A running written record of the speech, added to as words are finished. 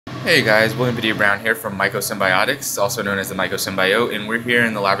Hey guys, William Padilla Brown here from MycoSymbiotics, also known as the MycoSymbiote, and we're here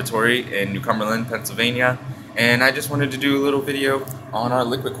in the laboratory in New Cumberland, Pennsylvania, and I just wanted to do a little video on our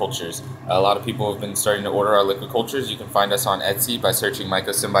liquid cultures. A lot of people have been starting to order our liquid cultures. You can find us on Etsy by searching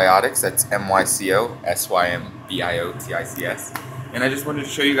MycoSymbiotics, that's MycoSymbiotics, and I just wanted to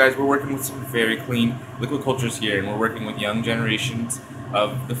show you guys we're working with some very clean liquid cultures here, and we're working with young generations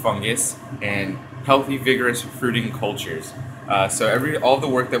of the fungus and healthy, vigorous fruiting cultures. So all the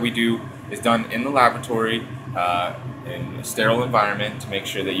work that we do is done in the laboratory in a sterile environment to make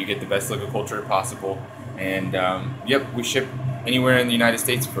sure that you get the best liquid culture possible. And yep, we ship anywhere in the United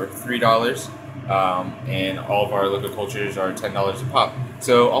States for $3, and all of our liquid cultures are $10 a pop.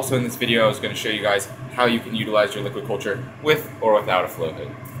 So also in this video I was going to show you guys how you can utilize your liquid culture with or without a flow hood.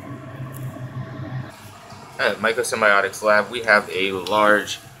 At MycoSymbiotics Lab we have a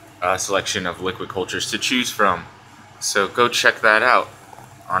large selection of liquid cultures to choose from. So go check that out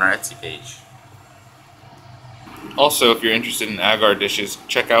on our Etsy page. Also, if you're interested in agar dishes,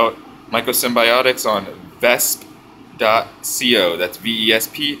 check out MycoSymbiotics on vesp.co. That's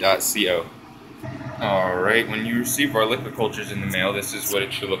vesp.co. Alright, when you receive our liquid cultures in the mail, this is what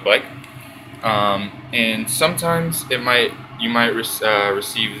it should look like. And sometimes you might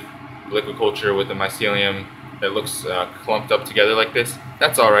receive liquid culture with a mycelium that looks clumped up together like this.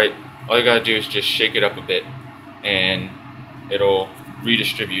 That's alright. All you gotta do is just shake it up a bit and it'll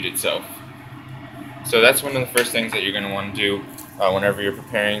redistribute itself. So that's one of the first things that you're going to want to do whenever you're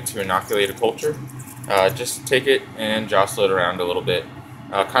preparing to inoculate a culture. Just take it and jostle it around a little bit,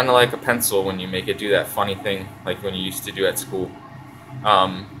 kind of like a pencil when you make it do that funny thing like when you used to do at school.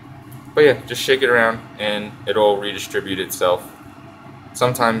 But yeah, just shake it around and it'll redistribute itself.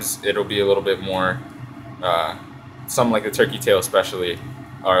 Sometimes it'll be a little bit more, some like the turkey tail especially,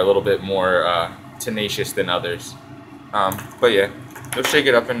 are a little bit more tenacious than others. But yeah, you'll shake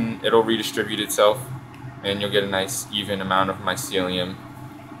it up and it'll redistribute itself and you'll get a nice even amount of mycelium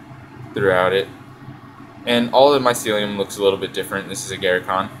throughout it. And all the mycelium looks a little bit different. This is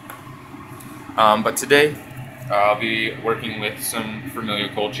agaricon. But today I'll be working with some familiar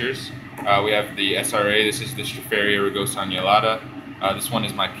cultures. We have the SRA. This is the Stropharia rugosa. This one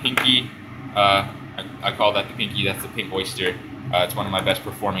is my pinky. I call that the pinky. That's the pink oyster. It's one of my best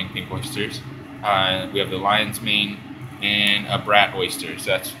performing pink oysters. We have the lion's mane and a brat oyster,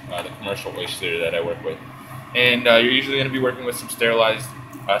 so that's the commercial oyster that I work with. And you're usually going to be working with some sterilized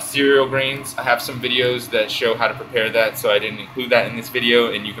cereal grains. I have some videos that show how to prepare that, so I didn't include that in this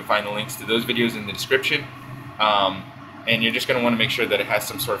video, and you can find the links to those videos in the description. And you're just going to want to make sure that it has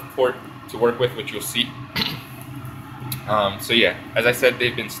some sort of port to work with, which you'll see. So yeah, as I said,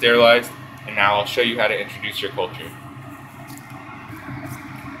 they've been sterilized, and now I'll show you how to introduce your culture.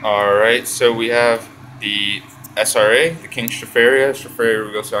 Alright, so we have the SRA, the King Stropharia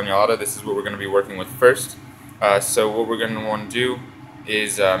rugosa. This is what we're going to be working with first. So what we're going to want to do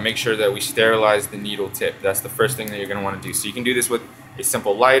is make sure that we sterilize the needle tip. That's the first thing that you're going to want to do. So you can do this with a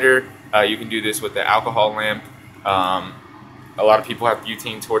simple lighter. You can do this with the alcohol lamp. A lot of people have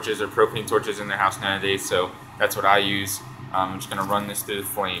butane torches or propane torches in their house nowadays, so that's what I use. I'm just going to run this through the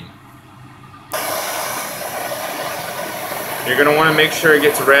flame. You're going to want to make sure it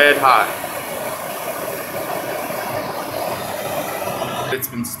gets red hot. It's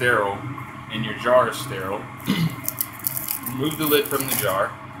been sterile and your jar is sterile. Remove the lid from the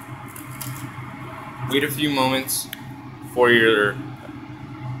jar. Wait a few moments for your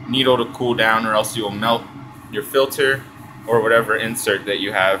needle to cool down, or else you'll melt your filter or whatever insert that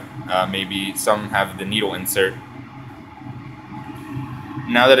you have. Maybe some have the needle insert.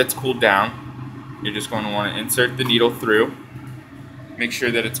 Now that it's cooled down, you're just going to want to insert the needle through. Make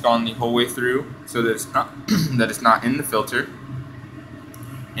sure that it's gone the whole way through so that it's not in the filter.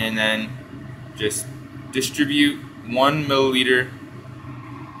 And then just distribute 1 milliliter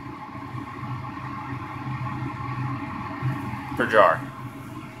per jar.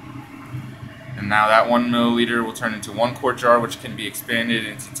 And now that 1 milliliter will turn into 1 quart jar, which can be expanded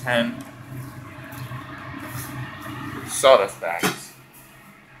into 10 sawdust bags.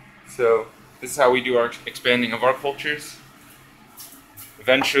 So this is how we do our expanding of our cultures.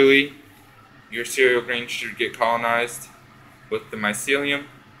 Eventually, your cereal grain should get colonized with the mycelium.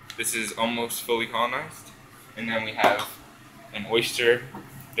 This is almost fully colonized. And then we have an oyster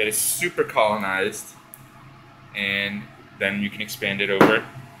that is super colonized. And then you can expand it over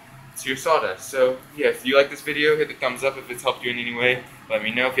to your sawdust. So yeah, if you like this video, hit the thumbs up. If it's helped you in any way, let me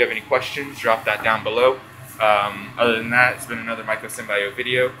know. If you have any questions, drop that down below. Other than that, it's been another MycoSymbiote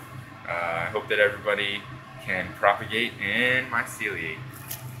video. I hope that everybody can propagate and myceliate.